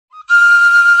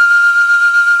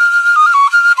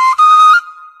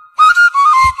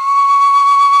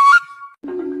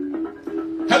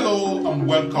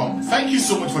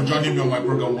joining me on my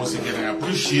program once again. I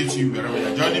appreciate you wherever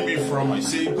you're joining me from. I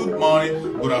say good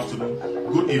morning, good afternoon,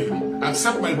 good evening.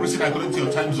 Accept my greeting according to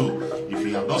your time zone. If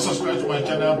you have not subscribed to my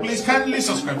channel, please kindly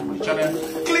subscribe to my channel.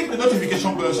 Click the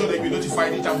notification bell so that you'll be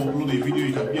notified each time I upload a video.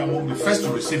 You can be among the first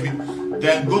to receive it.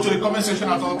 Then go to the comment section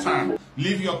at all times.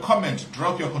 Leave your comment,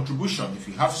 drop your contribution. If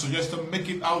you have suggestions, make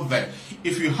it out there.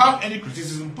 If you have any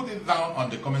criticism, put it down on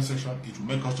the comment section. It will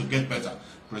make us to get better,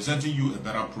 presenting you a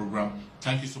better program.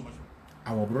 Thank you so much.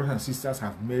 Our brothers and sisters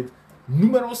have made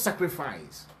numerous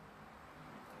sacrifices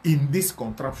in this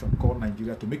contraption called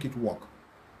Nigeria to make it work.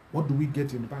 What do we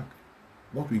get in back?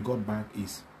 What we got back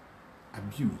is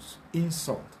abuse,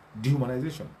 insult,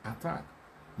 dehumanization, attack,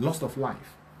 loss of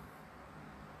life.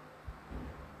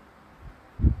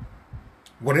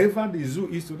 Whatever the zoo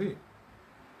is today,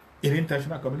 in the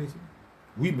international community,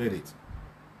 we made it.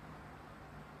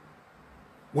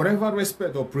 Whatever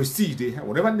respect or prestige they have,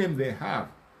 whatever name they have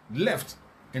left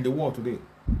in the world today,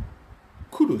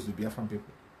 kudos to Biafran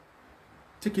people.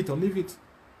 Take it or leave it.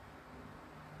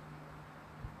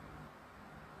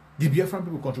 The Biafran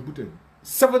people contributed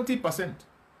 70%,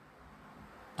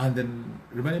 and then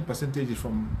remaining percentage is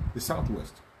from the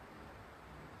southwest.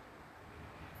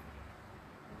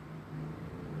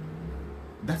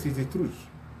 That is the truth,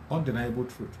 undeniable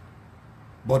truth.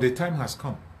 But the time has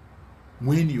come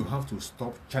when you have to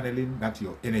stop channeling that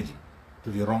your energy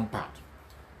to the wrong path.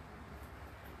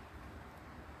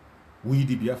 We,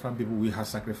 the Biafran people, we have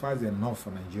sacrificed enough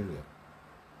for Nigeria.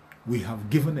 We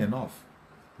have given enough.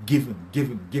 Given,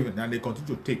 and they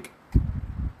continue to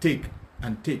take,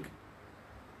 and take.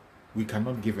 We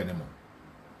cannot give anymore.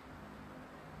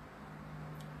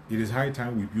 It is high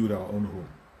time we build our own home.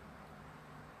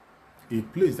 A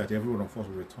place that every one of us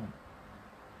will return.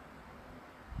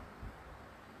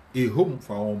 A home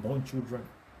for our unborn children.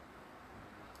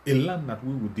 A land that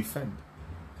we will defend.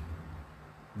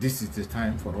 This is the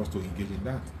time for us to engage in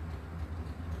that.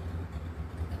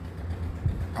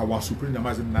 Our Supreme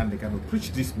Amazon Nande can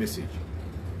preach this message.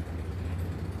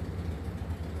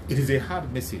 It is a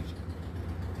hard message.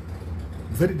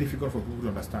 Very difficult for people to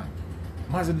understand.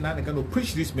 Amazon Nande can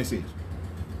preach this message.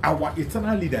 Our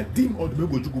eternal leader, Dim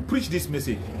Odmegojuku, preached this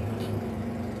message.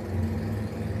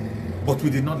 But we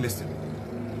did not listen.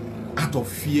 Out of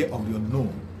fear of the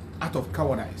unknown, out of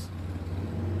cowardice.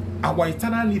 Our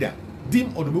eternal leader,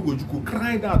 Dim Odmegojuku,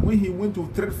 cried out when he went to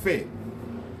trade fair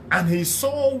and he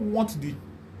saw what the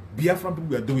Biafran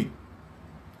people were doing.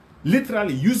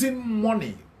 Literally using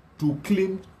money to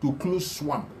close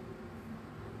swamp.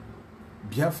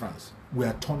 Biafrans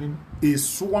were turning a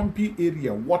swampy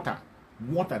area, water,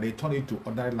 they turn it to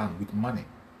other land with money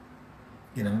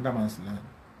in another man's land.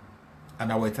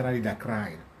 And our eternal leader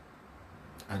cried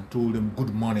and told them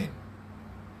good morning,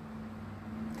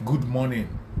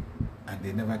 and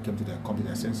they never come to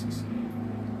their senses.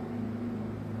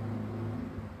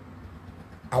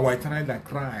 Our eternal leader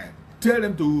cried, tell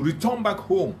them to return back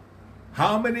home.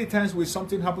 How many times will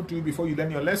something happen to you before you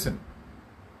learn your lesson?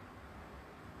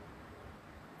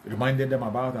 Reminded them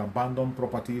about abandoned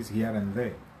properties here and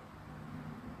there.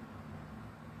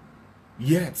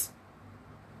 Yet,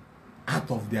 out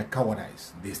of their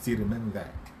cowardice, they still remain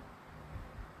there.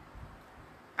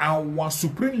 Our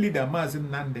supreme leader, Mazen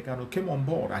Nandekano, came on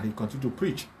board and he continued to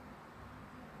preach.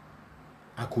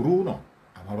 Akuruno,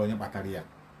 Amaronya Bataria.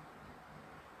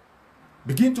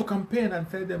 Begin to campaign and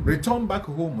tell them, return back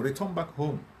home, return back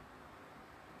home.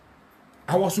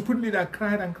 Our supreme leader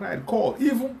cried and cried, call,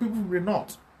 even people will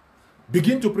not.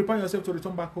 Begin to prepare yourself to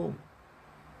return back home.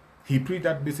 He preached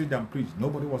that message and preached.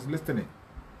 Nobody was listening.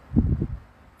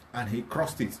 And he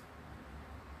crossed it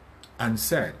and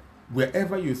said,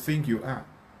 wherever you think you are,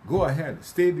 go ahead,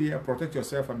 stay there, protect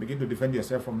yourself, and begin to defend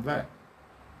yourself from there.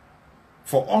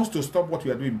 For us to stop what we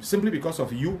are doing simply because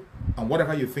of you and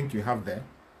whatever you think you have there,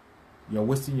 you're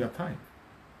wasting your time.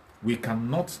 We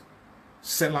cannot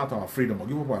sell out our freedom or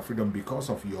give up our freedom because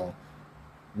of your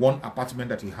one apartment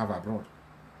that you have abroad.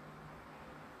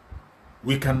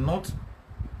 We cannot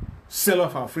sell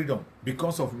off our freedom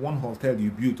because of one hotel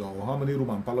you built or how many room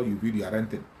and parlor you build you are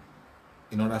renting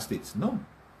in other states. No.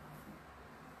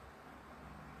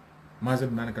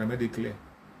 Mazen Nanaka made it clear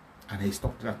and he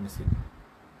stopped that message.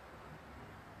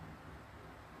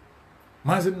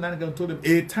 Mazen Nanaka told him,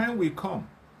 a time will come,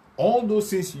 all those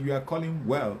things you are calling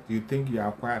wealth, you think you are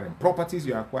acquiring, properties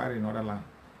you are acquiring in other land,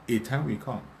 a time will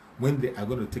come when they are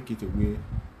going to take it away,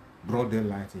 broad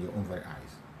daylight in your own very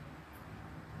eyes.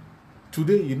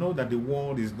 Today, you know that the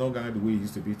world is not going the way it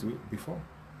used to be before.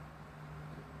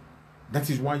 That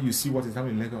is why you see what is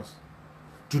happening in Lagos.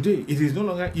 Today, it is no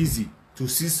longer easy to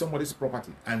seize somebody's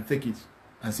property and take it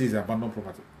and say it's abandoned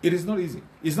property. It is not easy.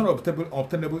 It's not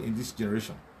obtainable in this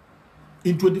generation.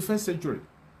 In 21st century,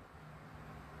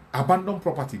 abandoned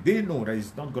property, they know that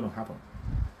it's not going to happen.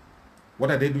 What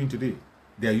are they doing today?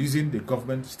 They are using the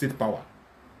government, state power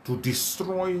to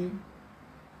destroy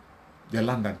their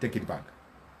land and take it back.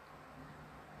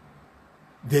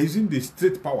 They're using the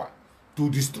state power to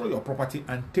destroy your property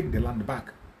and take the land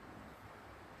back.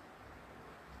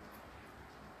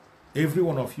 Every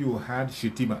one of you heard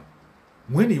Shetima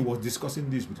when he was discussing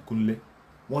this with Kunle,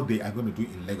 what they are going to do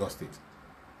in Lagos State.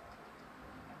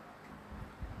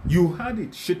 You heard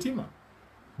it, Shetima,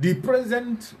 the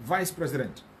present vice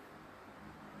president.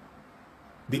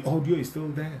 The audio is still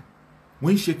there.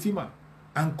 When Shetima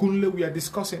and Kunle were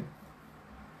discussing,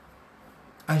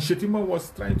 and Shetima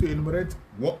was trying to enumerate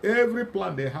every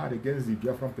plan they had against the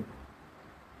Biafran people,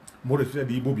 more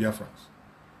especially the Igbo Biafrans,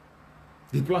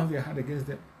 the plans they had against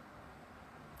them,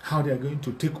 how they are going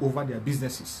to take over their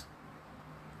businesses,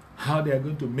 how they are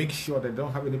going to make sure they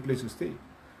don't have any place to stay,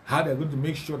 how they are going to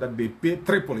make sure that they pay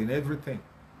triple in everything,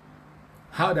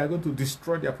 how they are going to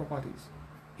destroy their properties.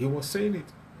 He was saying it.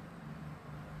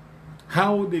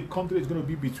 How the country is going to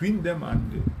be between them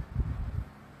and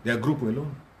their group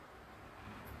alone.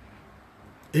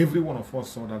 Every one of us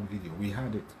saw that video. We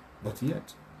had it. But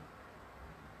yet,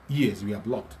 yes, we are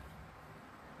blocked.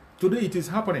 Today it is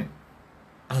happening.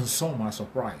 And some are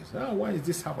surprised. Why is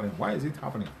this happening? Why is it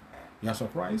happening? You are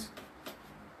surprised?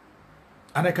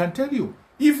 And I can tell you,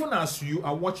 even as you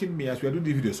are watching me, as we are doing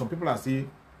the video, some people are still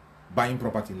buying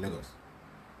property in Lagos.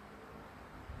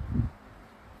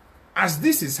 As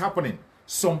this is happening,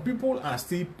 some people are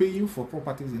still paying for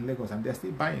properties in Lagos and they are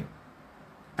still buying.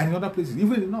 And in other places,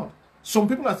 even in the north, some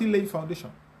people are still laying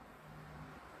foundation.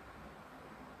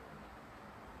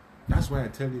 That's why I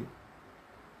tell you,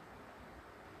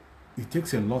 it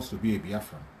takes a lot to be a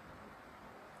Biafran.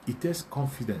 It takes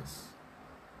confidence.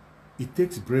 It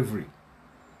takes bravery.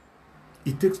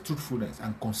 It takes truthfulness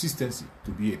and consistency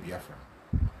to be a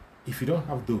Biafran. If you don't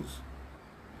have those,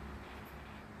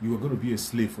 you are going to be a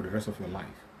slave for the rest of your life.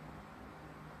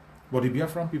 But the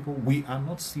Biafran people, we are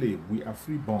not slaves. We are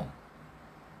freeborn.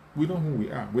 We know who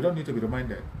we are. We don't need to be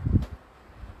reminded.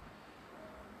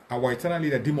 Our eternal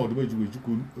leader, Dimo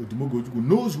Odumogojuku,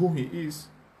 knows who he is.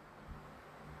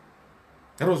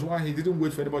 That was why he didn't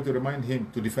wait for anybody to remind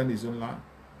him to defend his own land.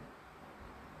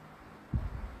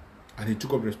 And he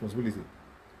took up responsibility.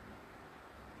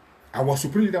 Our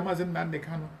supreme leader, Mazen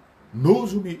Nandekano,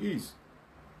 knows who he is.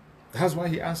 That's why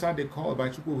he answered the call by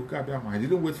Chukwu Hukabiama. He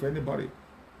didn't wait for anybody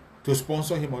to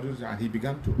sponsor him or do that. And he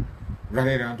began to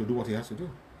rally around to do what he has to do.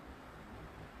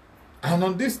 And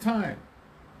on this time,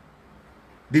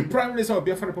 the Prime Minister of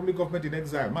Biafra Republic Government in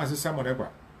Exile, Mazi Simon Ekpa,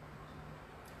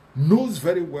 knows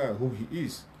very well who he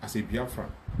is as a Biafran.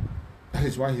 That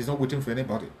is why he's not waiting for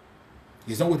anybody.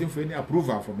 He's not waiting for any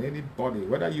approval from anybody.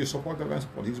 Whether you support or not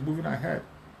support, he's moving ahead.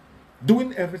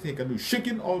 Doing everything he can do,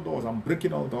 shaking all doors and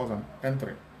breaking all doors and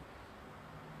entering.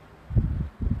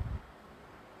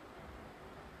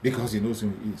 Because he knows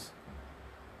who he is.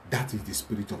 That is the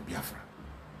spirit of Biafra.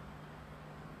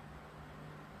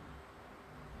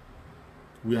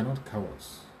 We are not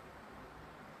cowards.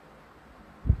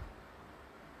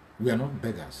 We are not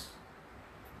beggars.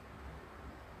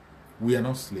 We are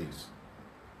not slaves.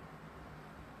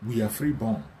 We are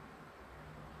freeborn.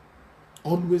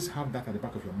 Always have that at the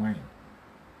back of your mind.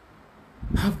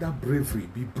 Have that bravery.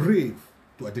 Be brave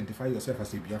to identify yourself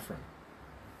as a Biafran.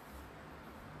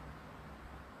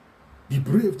 Be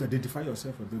brave to identify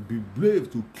yourself. Be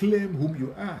brave to claim whom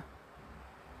you are.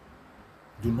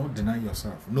 Do not deny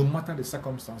yourself. No matter the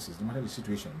circumstances, no matter the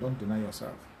situation, don't deny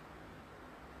yourself.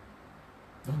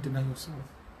 Don't deny yourself.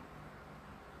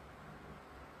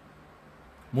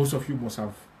 Most of you must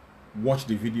have watched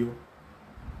the video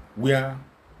where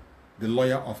the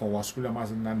lawyer of our school,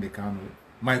 Nandekano,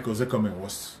 Michael Zekome,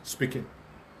 was speaking.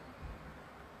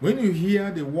 When you hear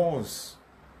the words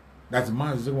that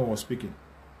Michael Zekome was speaking,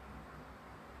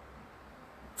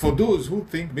 for those who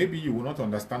think maybe you will not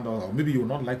understand us, or maybe you will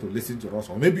not like to listen to us,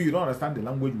 or maybe you don't understand the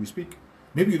language we speak,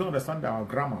 maybe you don't understand our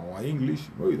grammar or our English,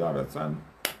 maybe you don't understand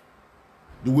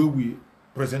the way we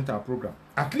present our program,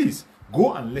 at least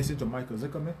go and listen to Michael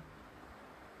Zekome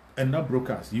and not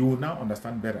broadcast. You will now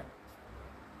understand better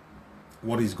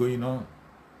what is going on.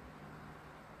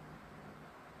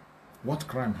 What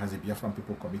crime has the Biafran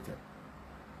people committed?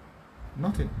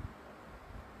 Nothing.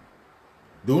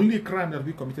 The only crime that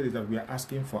we committed is that we are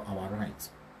asking for our rights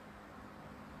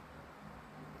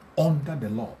under the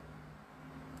law.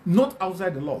 Not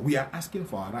outside the law. We are asking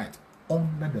for our rights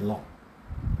under the law.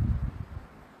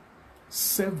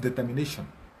 Self-determination.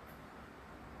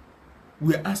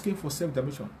 We are asking for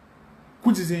self-determination,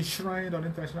 which is enshrined on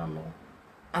international law,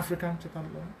 African charter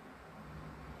law.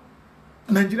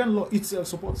 Nigerian law itself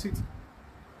supports it.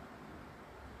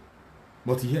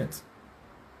 But yet,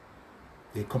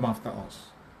 they come after us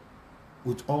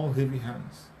with all heavy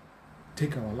hands,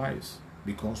 take our lives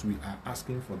because we are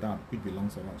asking for that which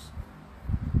belongs to us.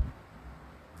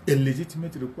 A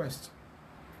legitimate request,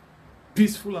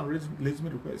 peaceful and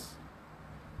legitimate request.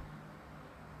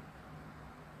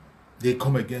 They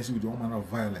come against you with all manner of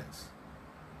violence.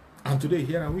 And today,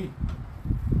 here are we.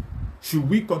 Should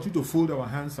we continue to fold our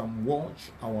hands and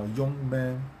watch our young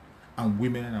men and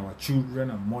women, our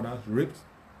children and mothers raped?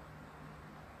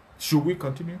 Should we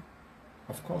continue?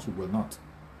 Of course we will not.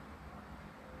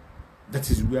 That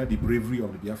is where the bravery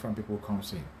of the Biafran people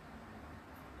comes in.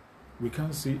 We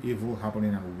can't see evil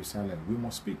happening and we'll be silent. We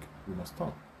must speak. We must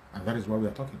talk. And that is why we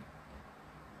are talking.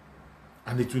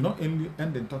 And it will not only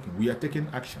end in talking. We are taking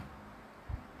action.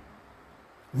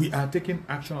 We are taking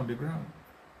action on the ground.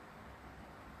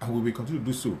 And we will continue to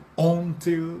do so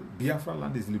until Biafra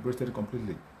land is liberated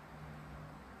completely.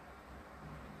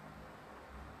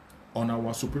 On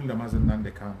our Supreme Damazen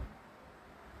Nandekano,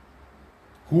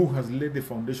 who has laid the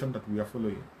foundation that we are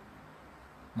following.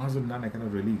 Mazen Nandekano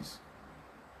release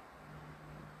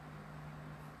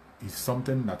is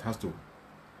something that has to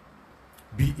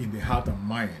be in the heart and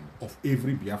mind of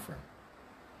every Biafran.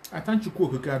 I thank you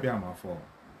for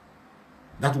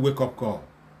that wake-up call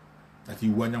that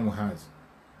Iwanyanwu has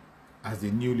as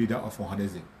the new leader of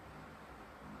Ohanaeze.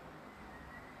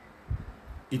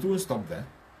 It won't stop there.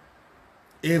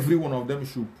 Every one of them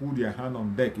should put their hand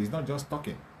on deck. It's not just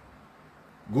talking.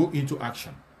 Go into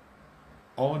action.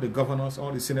 All the governors,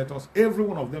 all the senators, every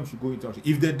one of them should go into action.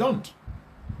 If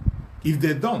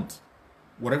they don't,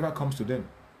 whatever comes to them,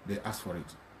 they ask for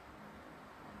it.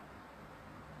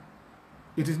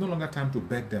 It is no longer time to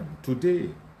beg them. Today,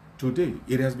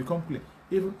 it has become clear.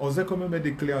 Even Ozekome made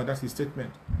it clear, that's his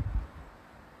statement.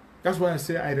 That's why I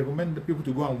say I recommend the people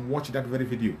to go and watch that very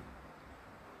video.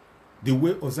 The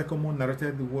way Ozekome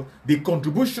narrated the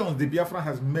contributions the Biafra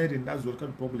has made in that Zuluka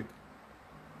Republic.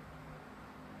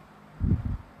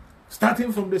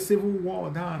 Starting from the Civil War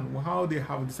down, how they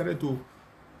have decided to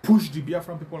push the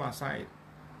Biafran people aside,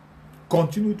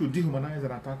 continue to dehumanize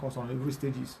and attack us on every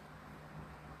stages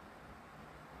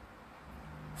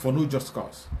for no just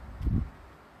cause.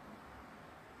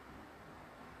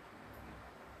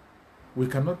 We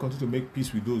cannot continue to make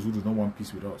peace with those who do not want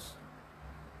peace with us.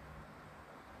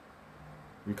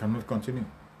 We cannot continue.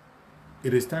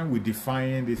 It is time we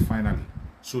define this finally,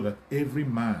 so that every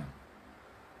man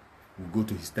will go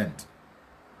to his tent.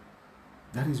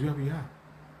 That is where we are.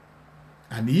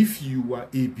 And if you are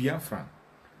a Biafran,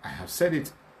 I have said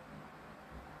it,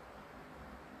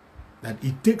 that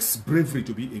it takes bravery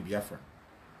to be a Biafran.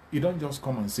 You don't just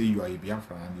come and say you are a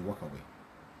Biafran and you walk away.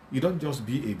 You don't just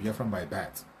be a Biafran by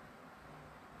birth.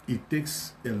 It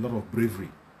takes a lot of bravery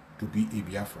to be a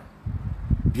Biafran.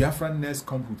 Biafranness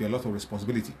comes with a lot of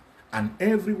responsibility. And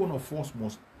every one of us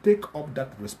must take up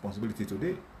that responsibility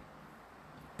today.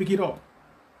 Pick it up.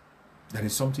 That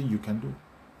is something you can do.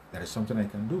 That is something I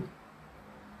can do.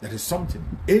 That is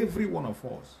something every one of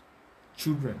us,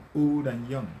 children, old and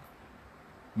young,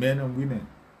 men and women,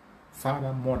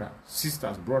 father, mother,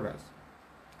 sisters, brothers,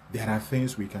 there are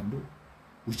things we can do.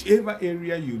 Whichever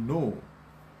area you know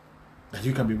that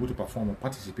you can be able to perform or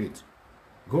participate,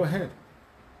 go ahead.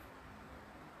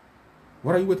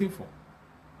 What are you waiting for?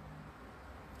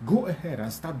 Go ahead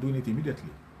and start doing it immediately.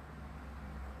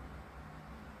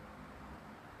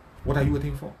 What are you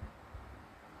waiting for?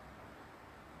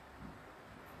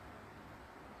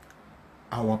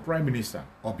 Our Prime Minister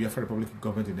of Biafra Republic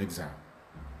government in exile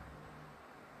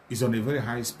is on a very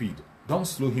high speed. Don't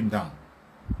slow him down.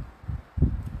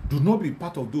 Do not be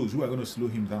part of those who are going to slow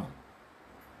him down.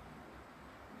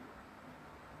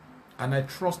 And I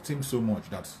trust him so much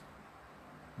that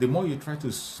the more you try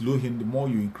to slow him, the more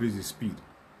you increase his speed.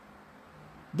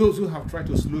 Those who have tried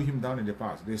to slow him down in the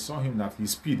past, they saw him that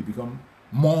his speed become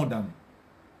more than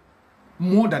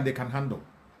they can handle.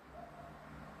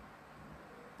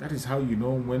 That is how you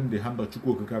know when the hand of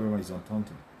Chukwu Okekabema is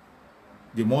untaunted.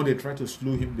 The more they try to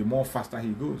slow him, the more faster he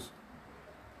goes.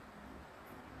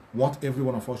 What every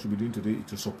one of us should be doing today is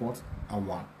to support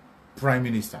our Prime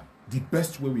Minister the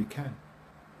best way we can.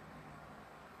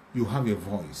 You have a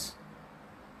voice.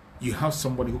 You have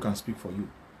somebody who can speak for you.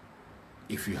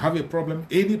 If you have a problem,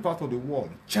 any part of the world,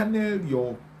 channel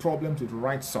your problem to the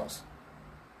right source.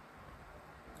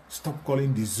 Stop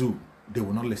calling the zoo. They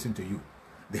will not listen to you.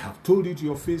 They have told you to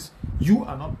your face, you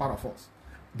are not part of us.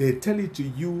 They tell it to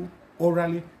you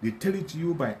orally, they tell it to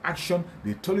you by action,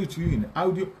 they tell it to you in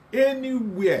audio,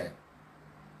 anywhere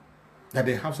that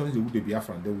they have something to do with the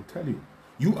Biafran, they will tell you,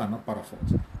 you are not part of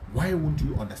it. Why won't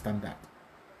you understand that?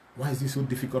 Why is it so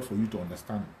difficult for you to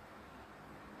understand?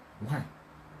 Why?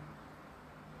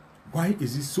 Why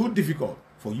is it so difficult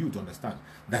for you to understand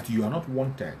that you are not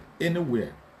wanted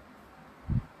anywhere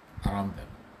around them?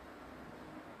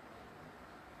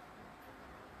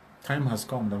 Time has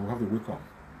come that we have to wake up.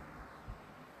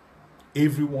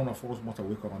 Every one of us must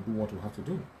wake up and do what we have to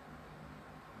do.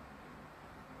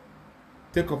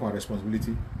 Take up our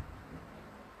responsibility,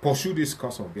 pursue this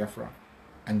cause of Biafra,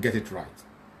 and get it right.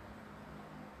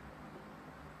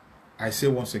 I say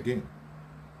once again,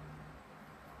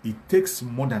 it takes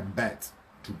more than that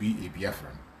to be a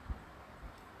Biafran.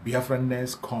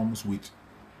 Biafranness comes with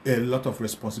a lot of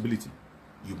responsibility.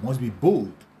 You must be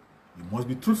bold, you must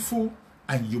be truthful,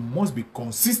 and you must be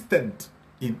consistent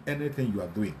in anything you are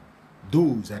doing.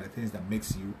 Those are the things that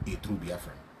makes you a true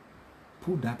Biafran.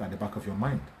 Put that at the back of your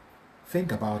mind.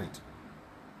 Think about it.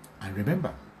 And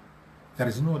remember, there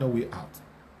is no other way out.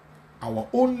 Our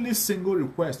only single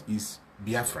request is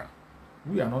Biafra.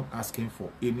 We are not asking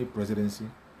for any presidency,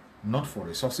 not for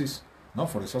resources, not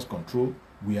for resource control.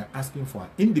 We are asking for an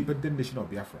independent nation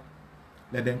of Biafra.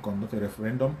 Let them conduct a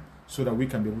referendum so that we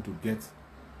can be able to get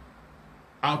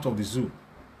out of the zoo.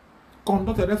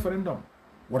 Conduct a referendum.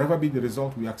 Whatever be the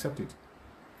result, we accept it.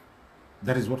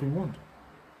 That is what we want.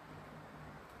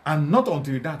 And not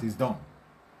until that is done,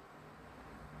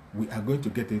 we are going to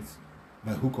get it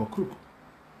by hook or crook.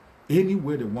 Any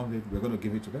way they want it, we're going to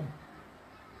give it to them.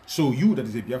 So you that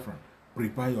is a Biafran,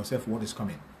 prepare yourself for what is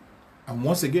coming. And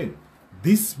once again,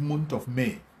 this month of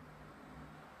May,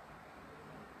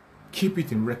 keep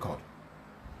it in record.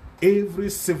 Every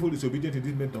civil disobedience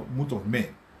in this month of May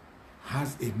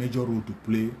has a major role to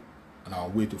play on our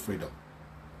way to freedom.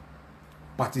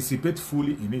 Participate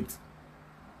fully in it.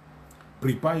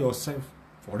 Prepare yourself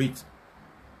for it.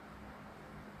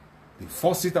 The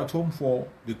 4 sit at home for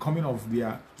the coming of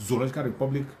their Zoological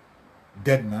Republic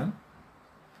dead man.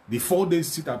 The 4 days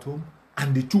sit at home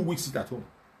and the 2 weeks sit at home.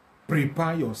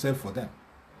 Prepare yourself for them.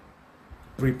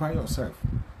 Prepare yourself.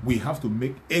 We have to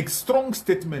make a strong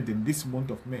statement in this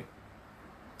month of May.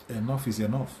 Enough is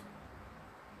enough.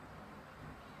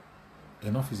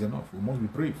 Enough is enough. We must be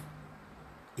brave.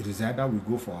 It is either we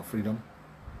go for our freedom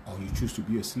or you choose to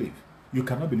be a slave. You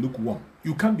cannot be lukewarm.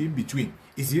 You can't be in between.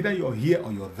 It's either you're here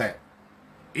or you're there.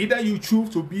 Either you choose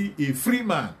to be a free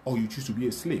man or you choose to be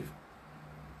a slave.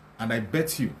 And I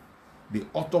bet you the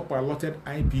autopiloted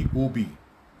IPOB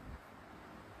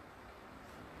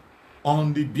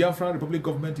on the Biafran Republic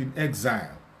government in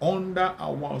exile under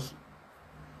our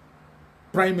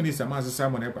Prime Minister Mazi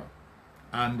Simon Ekpa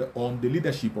and on the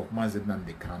leadership of Mazi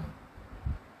Nnamdi Kanu,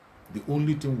 the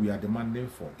only thing we are demanding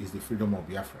for is the freedom of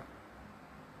Biafra.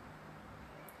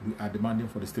 We are demanding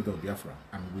for the state of Biafra,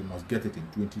 and we must get it in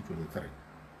 2023.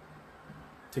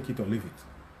 Take it or leave it.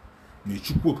 May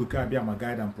Chukwu Okike Abiyama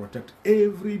guide and protect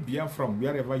every Biafran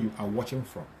wherever you are watching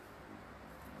from.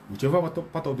 Whichever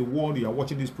part of the world you are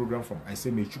watching this program from, I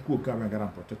say may Chukwu Okike Abiyama guide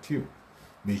and protect you.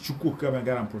 May Chukwu Okike Abiyama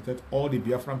guide and protect all the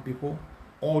Biafran people,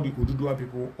 all the Ududua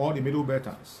people, all the Middle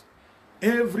Belters.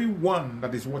 Everyone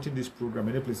that is watching this program,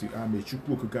 any place you are, may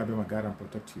Chukwu Okike Abiyama guide and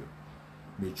protect you.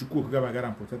 May Chukwu Okike Abiyama guide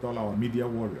and protect all our media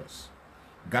warriors.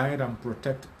 Guide and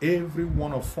protect every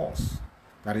one of us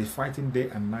that is fighting day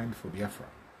and night for Biafra.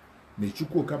 May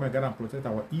Chukwu Okike Abiyama guide and protect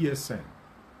our ESN,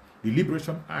 the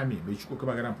Liberation Army. May Chukwu Okike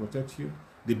Abiyama guide and protect you.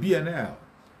 The BNL,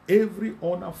 every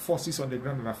other forces on the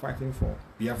ground that are fighting for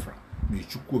Biafra. May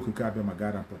Chukwu Okike Abiyama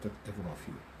guide and protect every one of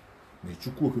you. May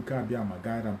Chukwu Okike Abiyama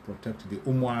guide and protect the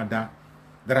Umuada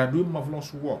that are doing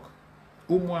marvelous work.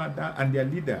 Umuada and their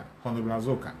leader, Honorable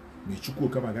Asorock. May Chukwu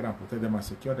Okike Abiyama guide and protect them and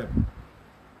secure them.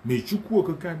 May Chukwu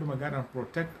Okike Abiyama guide and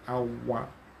protect our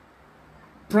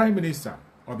Prime Minister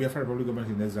of Biafra Republic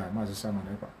government in exile, Mazi Simon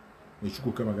Ekpa. May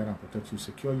Chukwu Okike Abiyama guide and protect you,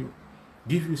 secure you,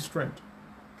 give you strength,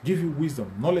 give you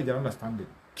wisdom, knowledge and understanding,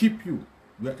 keep you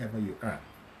wherever you are.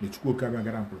 May Chukwu Okike Abiyama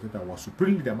guide and protect our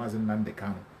supreme leader, Mazi Nnamdi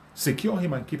Kanu. Secure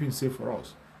him and keep him safe for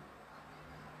us.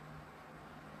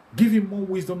 Give him more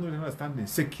wisdom and understanding.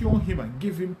 Secure him and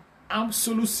give him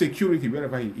absolute security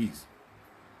wherever he is.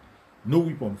 No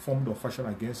weapon formed or fashioned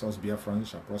against us Biafrans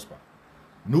shall prosper.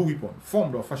 No weapon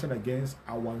formed or fashioned against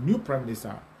our new Prime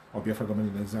Minister of Biafra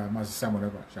government in exile, Mazi Simon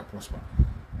Ekpa, shall prosper.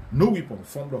 No weapon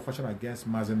formed or fashioned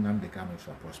against Mazi Nnamdi Kanu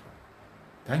shall prosper.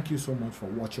 Thank you so much for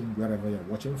watching wherever you are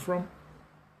watching from.